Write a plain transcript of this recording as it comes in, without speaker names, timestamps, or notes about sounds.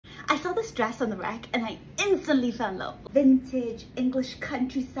I saw this dress on the rack and I instantly fell in love. Vintage, English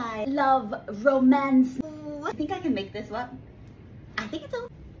countryside, love, romance. Ooh, I think I can make this work. I think it's all.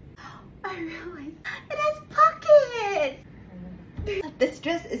 I realized it has pockets! This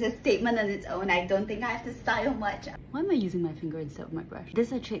dress is a statement on its own. I don't think I have to style much. Why am I using my finger instead of my brush? This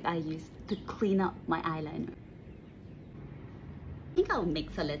is a trick I use to clean up my eyeliner. I think I'll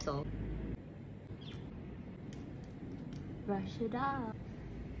mix a little. Brush it up.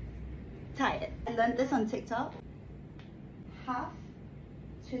 Tie it. I learned this on TikTok. Half,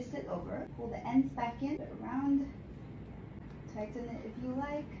 twist it over, pull the ends back in, put it around, tighten it if you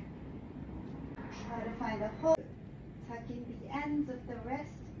like. Try to find a hole, tuck in the ends of the rest.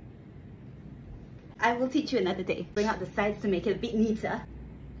 I will teach you another day. Bring out the sides to make it a bit neater.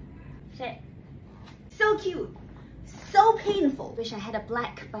 Shit. So cute. So painful. Wish I had a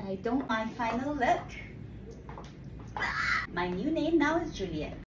black, but I don't. My final look. My new name now is Juliet.